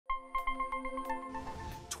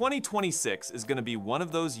2026 is going to be one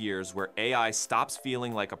of those years where AI stops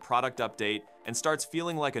feeling like a product update and starts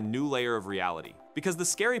feeling like a new layer of reality. Because the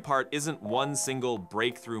scary part isn't one single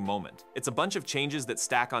breakthrough moment. It's a bunch of changes that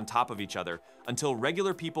stack on top of each other until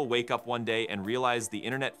regular people wake up one day and realize the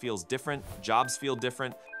internet feels different, jobs feel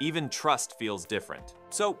different, even trust feels different.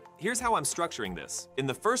 So here's how I'm structuring this. In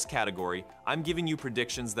the first category, I'm giving you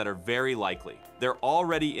predictions that are very likely. They're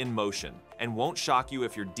already in motion and won't shock you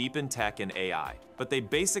if you're deep in tech and AI, but they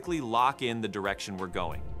basically lock in the direction we're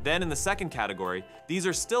going. Then in the second category, these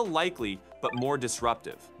are still likely, but more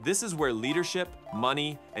disruptive. This is where leadership,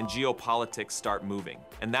 money, and geopolitics start moving,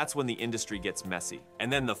 and that's when the industry gets messy.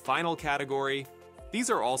 And then the final category, these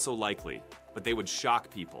are also likely, but they would shock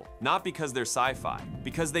people. Not because they're sci-fi,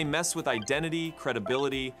 because they mess with identity,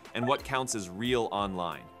 credibility, and what counts as real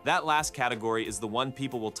online. That last category is the one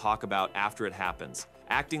people will talk about after it happens,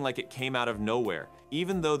 acting like it came out of nowhere,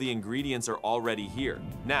 even though the ingredients are already here.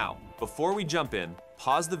 Now, before we jump in,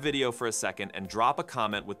 pause the video for a second and drop a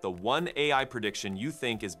comment with the one AI prediction you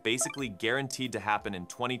think is basically guaranteed to happen in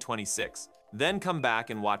 2026. Then come back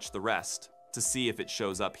and watch the rest to see if it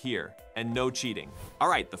shows up here. And no cheating. All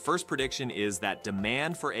right, the first prediction is that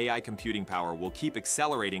demand for AI computing power will keep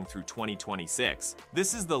accelerating through 2026.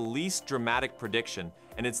 This is the least dramatic prediction,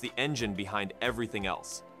 and it's the engine behind everything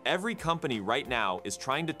else. Every company right now is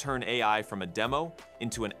trying to turn AI from a demo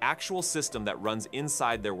into an actual system that runs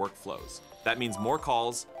inside their workflows. That means more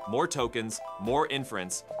calls, more tokens, more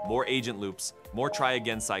inference, more agent loops, more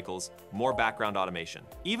try-again cycles, more background automation.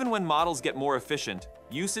 Even when models get more efficient,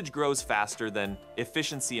 usage grows faster than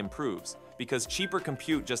efficiency improves, because cheaper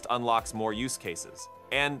compute just unlocks more use cases.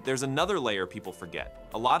 And there's another layer people forget.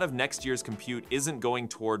 A lot of next year's compute isn't going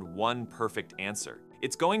toward one perfect answer.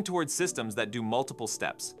 It's going towards systems that do multiple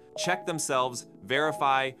steps, check themselves,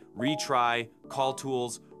 verify, retry, call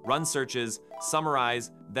tools, run searches, summarize,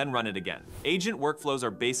 then run it again. Agent workflows are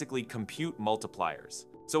basically compute multipliers.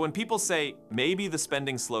 So when people say, maybe the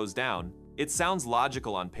spending slows down, it sounds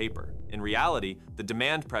logical on paper. In reality, the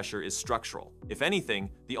demand pressure is structural. If anything,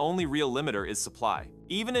 the only real limiter is supply.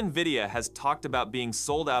 Even NVIDIA has talked about being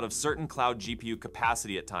sold out of certain cloud GPU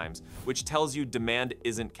capacity at times, which tells you demand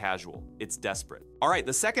isn't casual, it's desperate. All right,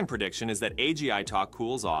 the second prediction is that AGI talk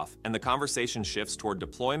cools off and the conversation shifts toward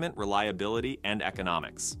deployment, reliability, and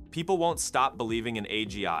economics. People won't stop believing in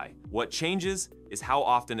AGI. What changes is how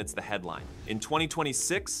often it's the headline. In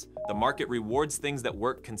 2026, the market rewards things that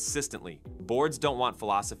work consistently. Boards don't want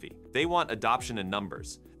philosophy. They want adoption in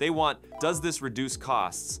numbers. They want, does this reduce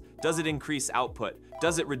costs? Does it increase output?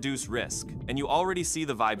 Does it reduce risk? And you already see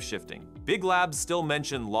the vibe shifting. Big labs still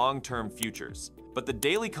mention long-term futures, but the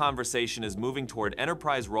daily conversation is moving toward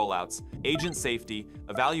enterprise rollouts, agent safety,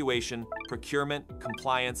 evaluation, procurement,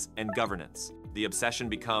 compliance, and governance. The obsession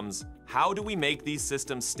becomes, how do we make these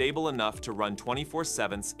systems stable enough to run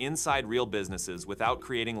 24/7 inside real businesses without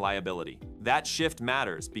creating liability? That shift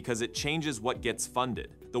matters because it changes what gets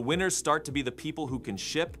funded. The winners start to be the people who can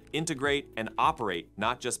ship, integrate, and operate,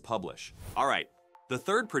 not just publish. All right. The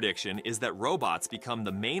third prediction is that robots become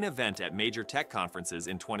the main event at major tech conferences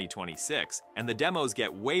in 2026, and the demos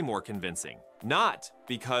get way more convincing. Not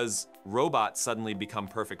because robots suddenly become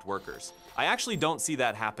perfect workers. I actually don't see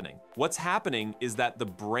that happening. What's happening is that the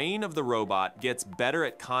brain of the robot gets better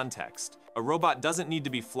at context. A robot doesn't need to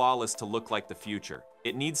be flawless to look like the future.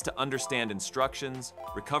 It needs to understand instructions,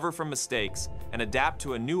 recover from mistakes, and adapt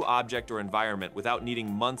to a new object or environment without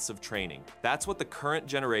needing months of training. That's what the current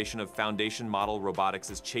generation of foundation model robotics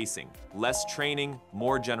is chasing. Less training,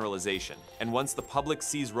 more generalization. And once the public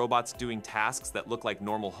sees robots doing tasks that look like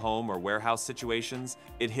normal home or warehouse situations,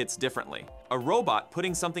 it hits differently. A robot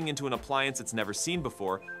putting something into an appliance it's never seen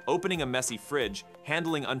before, opening a messy fridge,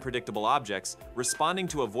 handling unpredictable objects, responding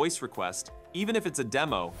to a voice request, even if it's a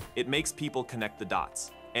demo, it makes people connect the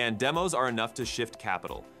dots. And demos are enough to shift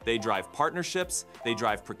capital. They drive partnerships, they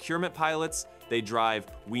drive procurement pilots, they drive,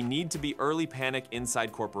 we need to be early panic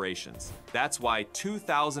inside corporations. That's why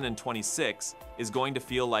 2026 is going to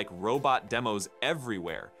feel like robot demos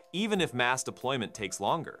everywhere, even if mass deployment takes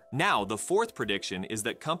longer. Now, the fourth prediction is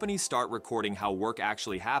that companies start recording how work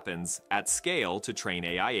actually happens at scale to train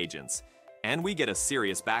AI agents. And we get a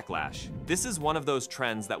serious backlash. This is one of those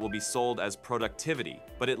trends that will be sold as productivity,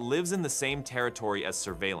 but it lives in the same territory as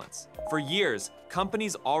surveillance. For years,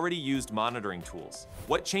 companies already used monitoring tools.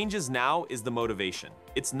 What changes now is the motivation.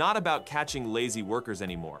 It's not about catching lazy workers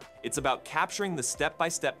anymore. It's about capturing the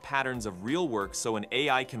step-by-step patterns of real work so an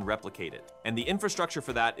AI can replicate it. And the infrastructure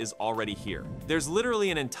for that is already here. There's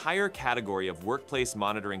literally an entire category of workplace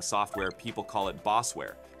monitoring software, people call it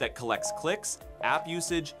bossware, that collects clicks, app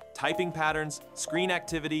usage, typing patterns, screen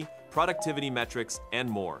activity, productivity metrics, and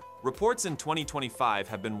more. Reports in 2025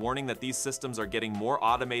 have been warning that these systems are getting more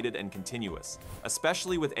automated and continuous,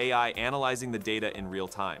 especially with AI analyzing the data in real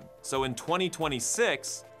time. So in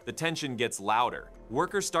 2026, the tension gets louder.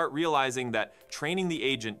 Workers start realizing that training the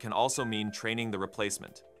agent can also mean training the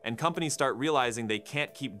replacement. And companies start realizing they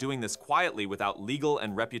can't keep doing this quietly without legal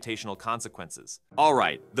and reputational consequences. All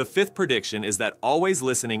right, the fifth prediction is that always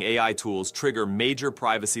listening AI tools trigger major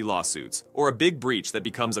privacy lawsuits, or a big breach that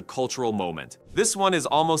becomes a cultural moment. This one is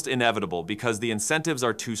almost inevitable because the incentives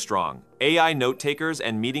are too strong. AI note takers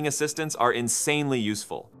and meeting assistants are insanely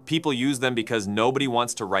useful. People use them because nobody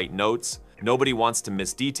wants to write notes, nobody wants to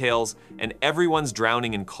miss details, and everyone's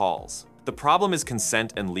drowning in calls. The problem is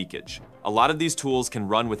consent and leakage. A lot of these tools can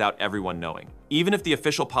run without everyone knowing. Even if the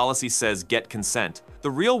official policy says get consent,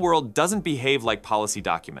 the real world doesn't behave like policy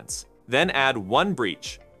documents. Then add one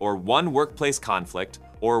breach, or one workplace conflict,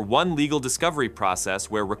 or one legal discovery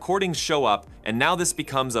process where recordings show up, and now this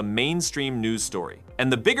becomes a mainstream news story.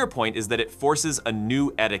 And the bigger point is that it forces a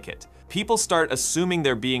new etiquette. People start assuming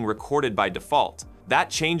they're being recorded by default.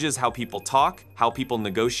 That changes how people talk, how people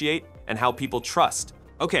negotiate, and how people trust.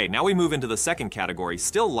 Okay, now we move into the second category,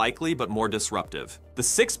 still likely but more disruptive. The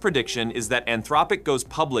sixth prediction is that Anthropic goes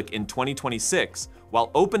public in 2026,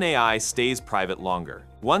 while OpenAI stays private longer.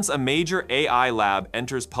 Once a major AI lab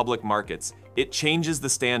enters public markets, it changes the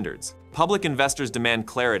standards. Public investors demand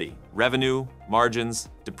clarity, revenue, margins,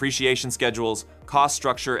 depreciation schedules, cost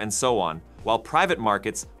structure, and so on, while private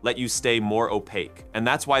markets let you stay more opaque. And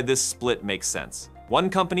that's why this split makes sense. One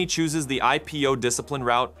company chooses the IPO discipline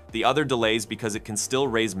route, the other delays because it can still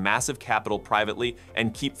raise massive capital privately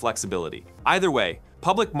and keep flexibility. Either way,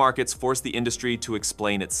 public markets force the industry to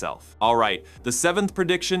explain itself. All right, the seventh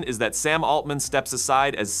prediction is that Sam Altman steps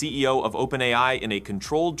aside as CEO of OpenAI in a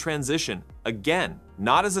controlled transition. Again,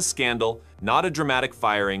 not as a scandal, not a dramatic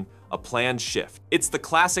firing, a planned shift. It's the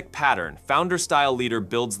classic pattern. Founder-style leader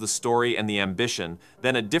builds the story and the ambition,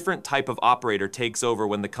 then a different type of operator takes over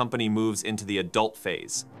when the company moves into the adult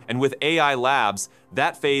phase. And with AI labs,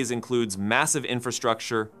 that phase includes massive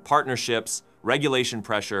infrastructure, partnerships, regulation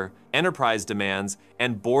pressure, enterprise demands,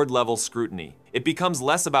 and board-level scrutiny. It becomes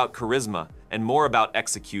less about charisma and more about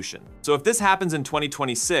execution. So if this happens in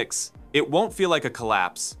 2026, it won't feel like a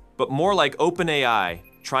collapse, but more like OpenAI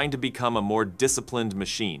trying to become a more disciplined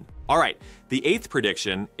machine. All right, the eighth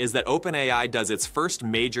prediction is that OpenAI does its first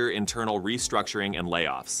major internal restructuring and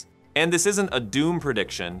layoffs. And this isn't a doom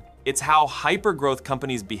prediction, it's how hyper-growth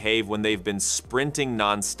companies behave when they've been sprinting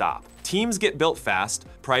non-stop. Teams get built fast,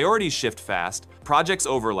 priorities shift fast, projects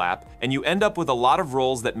overlap, and you end up with a lot of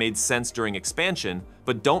roles that made sense during expansion,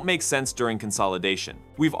 but don't make sense during consolidation.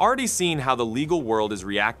 We've already seen how the legal world is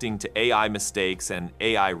reacting to AI mistakes and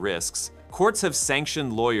AI risks. Courts have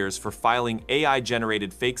sanctioned lawyers for filing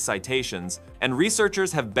AI-generated fake citations, and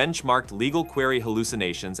researchers have benchmarked legal query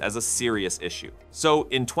hallucinations as a serious issue. So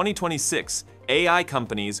in 2026, AI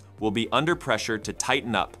companies will be under pressure to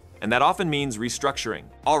tighten up, and that often means restructuring.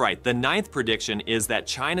 All right, the ninth prediction is that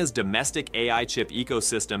China's domestic AI chip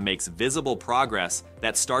ecosystem makes visible progress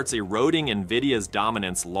that starts eroding NVIDIA's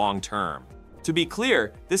dominance long-term. To be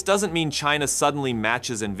clear, this doesn't mean China suddenly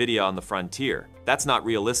matches NVIDIA on the frontier. That's not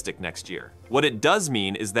realistic next year. What it does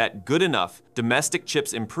mean is that good enough domestic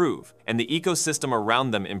chips improve, and the ecosystem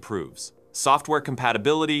around them improves. Software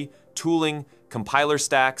compatibility, tooling, compiler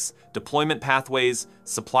stacks, deployment pathways,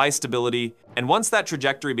 supply stability, and once that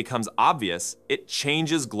trajectory becomes obvious, it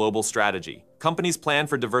changes global strategy. Companies plan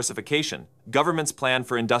for diversification. Governments plan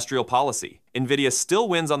for industrial policy. NVIDIA still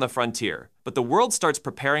wins on the frontier, but the world starts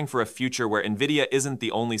preparing for a future where NVIDIA isn't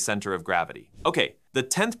the only center of gravity. Okay, the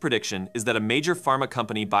 10th prediction is that a major pharma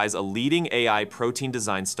company buys a leading AI protein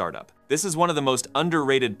design startup. This is one of the most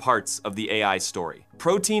underrated parts of the AI story.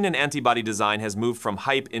 Protein and antibody design has moved from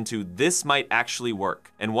hype into this might actually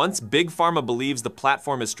work. And once big pharma believes the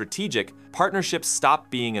platform is strategic, partnerships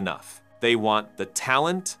stop being enough. They want the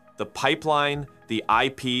talent, the pipeline, the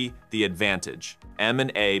IP, the advantage.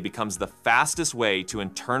 M&A becomes the fastest way to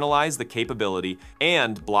internalize the capability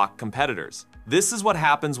and block competitors. This is what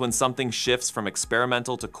happens when something shifts from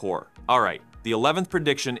experimental to core. All right, the 11th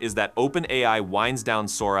prediction is that OpenAI winds down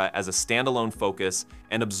Sora as a standalone focus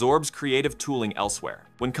and absorbs creative tooling elsewhere.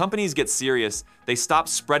 When companies get serious, they stop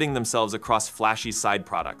spreading themselves across flashy side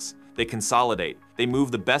products. They consolidate. They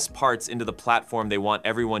move the best parts into the platform they want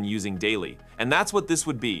everyone using daily. And that's what this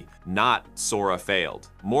would be, not Sora failed.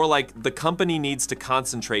 More like the company needs to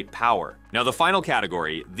concentrate power. Now the final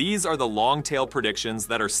category, these are the long tail predictions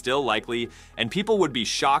that are still likely, and people would be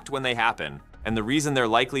shocked when they happen. And the reason they're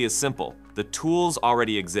likely is simple. The tools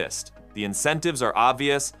already exist. The incentives are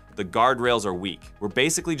obvious, The guardrails are weak. We're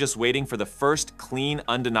basically just waiting for the first clean,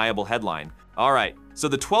 undeniable headline. All right, so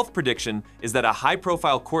the 12th prediction is that a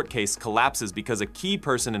high-profile court case collapses because a key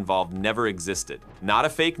person involved never existed. Not a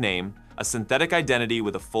fake name, a synthetic identity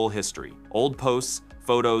with a full history. Old posts,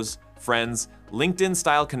 photos, friends,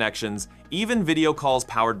 LinkedIn-style connections, even video calls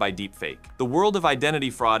powered by deepfake. The world of identity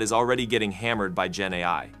fraud is already getting hammered by Gen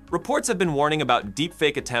AI. Reports have been warning about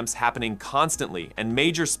deepfake attempts happening constantly and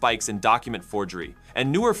major spikes in document forgery.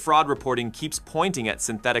 And newer fraud reporting keeps pointing at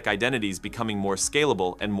synthetic identities becoming more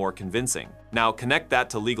scalable and more convincing. Now connect that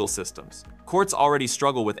to legal systems. Courts already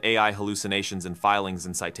struggle with AI hallucinations in filings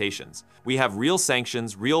and citations. We have real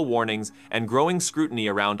sanctions, real warnings, and growing scrutiny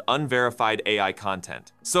around unverified AI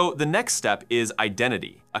content. So the next step is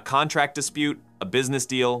identity. A contract dispute, a business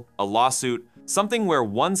deal, a lawsuit, something where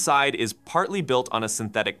one side is partly built on a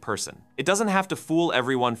synthetic person. It doesn't have to fool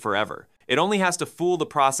everyone forever. It only has to fool the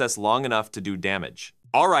process long enough to do damage.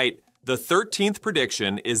 All right, the 13th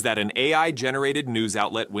prediction is that an AI-generated news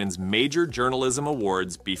outlet wins major journalism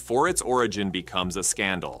awards before its origin becomes a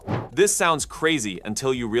scandal. This sounds crazy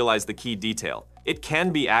until you realize the key detail. It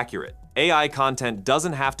can be accurate. AI content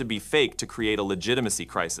doesn't have to be fake to create a legitimacy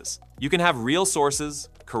crisis. You can have real sources,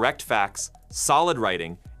 correct facts, solid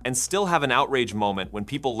writing, and still have an outrage moment when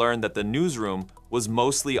people learn that the newsroom was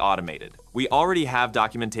mostly automated. We already have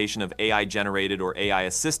documentation of AI-generated or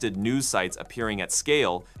AI-assisted news sites appearing at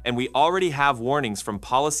scale, and we already have warnings from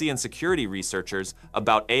policy and security researchers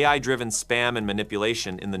about AI-driven spam and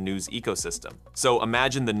manipulation in the news ecosystem. So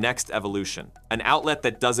imagine the next evolution, an outlet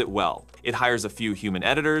that does it well. It hires a few human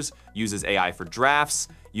editors, uses AI for drafts,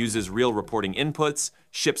 uses real reporting inputs,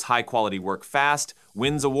 ships high-quality work fast,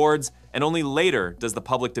 wins awards, and only later does the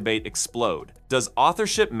public debate explode. Does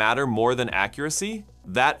authorship matter more than accuracy?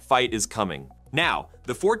 That fight is coming. Now,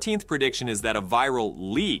 the 14th prediction is that a viral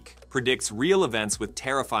leak predicts real events with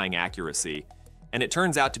terrifying accuracy, and it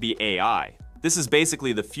turns out to be AI. This is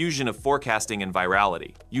basically the fusion of forecasting and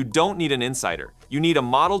virality. You don't need an insider. You need a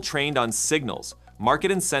model trained on signals,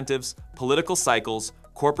 market incentives, political cycles,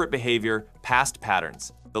 corporate behavior, past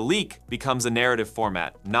patterns. The leak becomes a narrative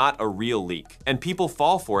format, not a real leak. And people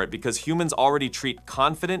fall for it because humans already treat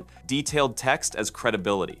confident, detailed text as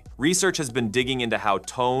credibility. Research has been digging into how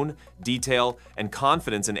tone, detail, and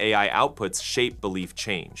confidence in AI outputs shape belief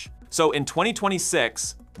change. So in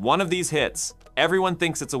 2026, one of these hits, everyone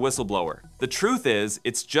thinks it's a whistleblower. The truth is,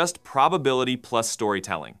 it's just probability plus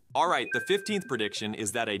storytelling. All right, the 15th prediction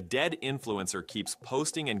is that a dead influencer keeps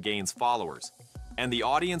posting and gains followers, and the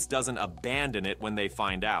audience doesn't abandon it when they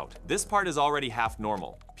find out. This part is already half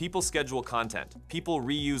normal. People schedule content. People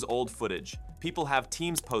reuse old footage. People have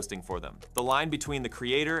teams posting for them. The line between the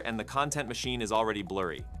creator and the content machine is already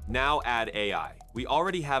blurry. Now add AI. We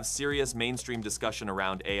already have serious mainstream discussion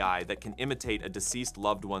around AI that can imitate a deceased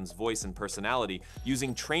loved one's voice and personality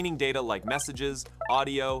using training data like messages,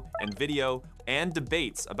 audio, and video, and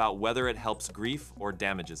debates about whether it helps grief or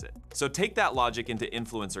damages it. So take that logic into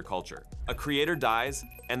influencer culture. A creator dies,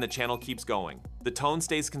 and the channel keeps going. The tone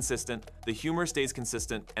stays consistent, the humor stays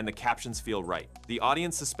consistent, and the captions feel right. The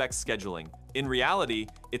audience suspects scheduling. In reality,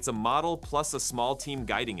 it's a model plus a small team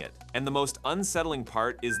guiding it. And the most unsettling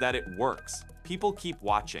part is that it works. People keep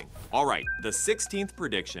watching. All right, the 16th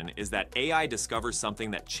prediction is that AI discovers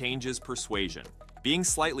something that changes persuasion. Being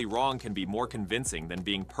slightly wrong can be more convincing than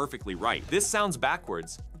being perfectly right. This sounds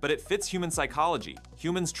backwards, but it fits human psychology.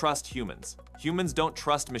 Humans trust humans. Humans don't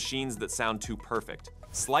trust machines that sound too perfect.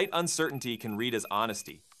 Slight uncertainty can read as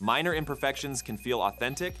honesty. Minor imperfections can feel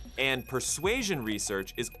authentic, and persuasion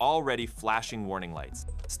research is already flashing warning lights.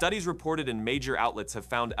 Studies reported in major outlets have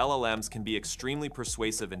found LLMs can be extremely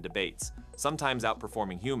persuasive in debates, sometimes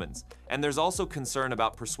outperforming humans. And there's also concern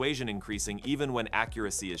about persuasion increasing even when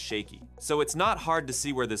accuracy is shaky. So it's not hard to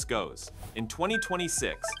see where this goes. In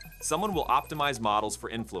 2026, someone will optimize models for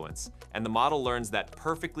influence, and the model learns that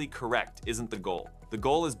perfectly correct isn't the goal. The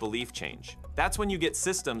goal is belief change. That's when you get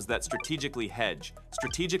systems that strategically hedge,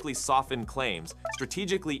 strategically soften claims,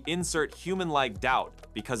 strategically insert human-like doubt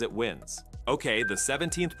because it wins. Okay, the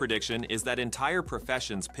 17th prediction is that entire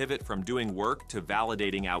professions pivot from doing work to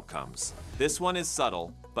validating outcomes. This one is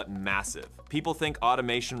subtle, but massive. People think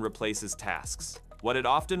automation replaces tasks. What it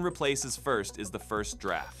often replaces first is the first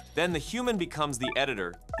draft. Then the human becomes the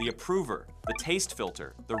editor, the approver, the taste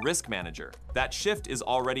filter, the risk manager. That shift is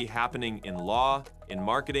already happening in law, in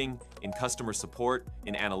marketing, in customer support,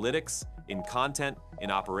 in analytics, in content,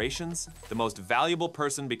 in operations. The most valuable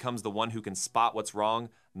person becomes the one who can spot what's wrong,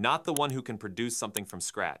 not the one who can produce something from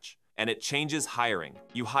scratch. And it changes hiring.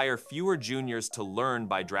 You hire fewer juniors to learn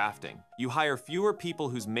by drafting. You hire fewer people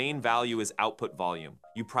whose main value is output volume.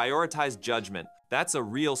 You prioritize judgment. That's a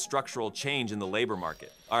real structural change in the labor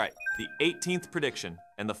market. All right, the 18th prediction,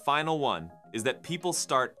 and the final one, is that people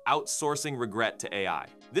start outsourcing regret to AI.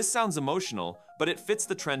 This sounds emotional, but it fits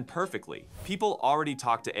the trend perfectly. People already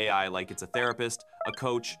talk to AI like it's a therapist, a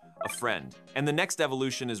coach, a friend. And the next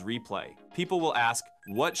evolution is replay. People will ask,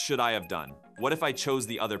 what should I have done? What if I chose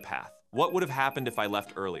the other path? What would have happened if I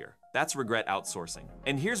left earlier? That's regret outsourcing.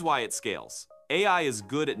 And here's why it scales. AI is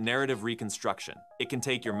good at narrative reconstruction. It can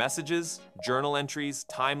take your messages, journal entries,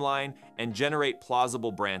 timeline, and generate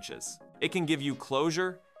plausible branches. It can give you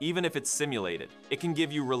closure, even if it's simulated. It can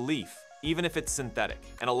give you relief, even if it's synthetic.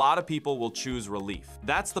 And a lot of people will choose relief.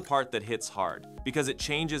 That's the part that hits hard, because it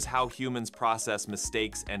changes how humans process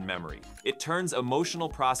mistakes and memory. It turns emotional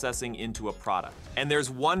processing into a product. And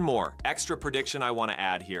there's one more extra prediction I want to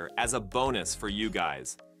add here as a bonus for you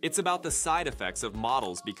guys. It's about the side effects of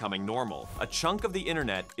models becoming normal. A chunk of the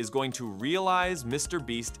internet is going to realize Mr.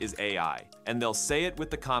 Beast is AI, and they'll say it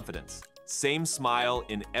with the confidence. Same smile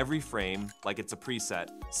in every frame, like it's a preset,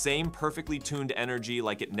 same perfectly tuned energy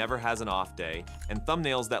like it never has an off day, and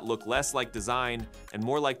thumbnails that look less like design and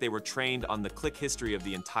more like they were trained on the click history of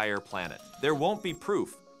the entire planet. There won't be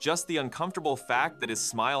proof, just the uncomfortable fact that his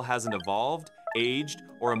smile hasn't evolved, aged,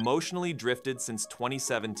 or emotionally drifted since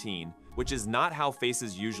 2017, which is not how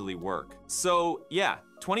faces usually work. So yeah,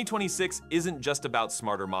 2026 isn't just about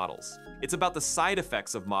smarter models. It's about the side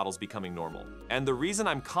effects of models becoming normal. And the reason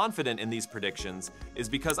I'm confident in these predictions is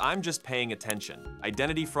because I'm just paying attention.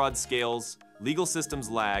 Identity fraud scales, legal systems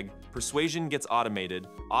lag, persuasion gets automated,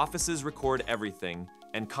 offices record everything,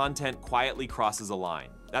 and content quietly crosses a line.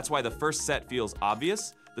 That's why the first set feels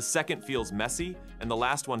obvious, the second feels messy, and the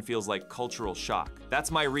last one feels like cultural shock.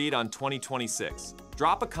 That's my read on 2026.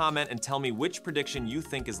 Drop a comment and tell me which prediction you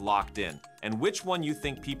think is locked in, and which one you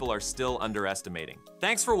think people are still underestimating.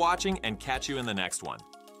 Thanks for watching, and catch you in the next one.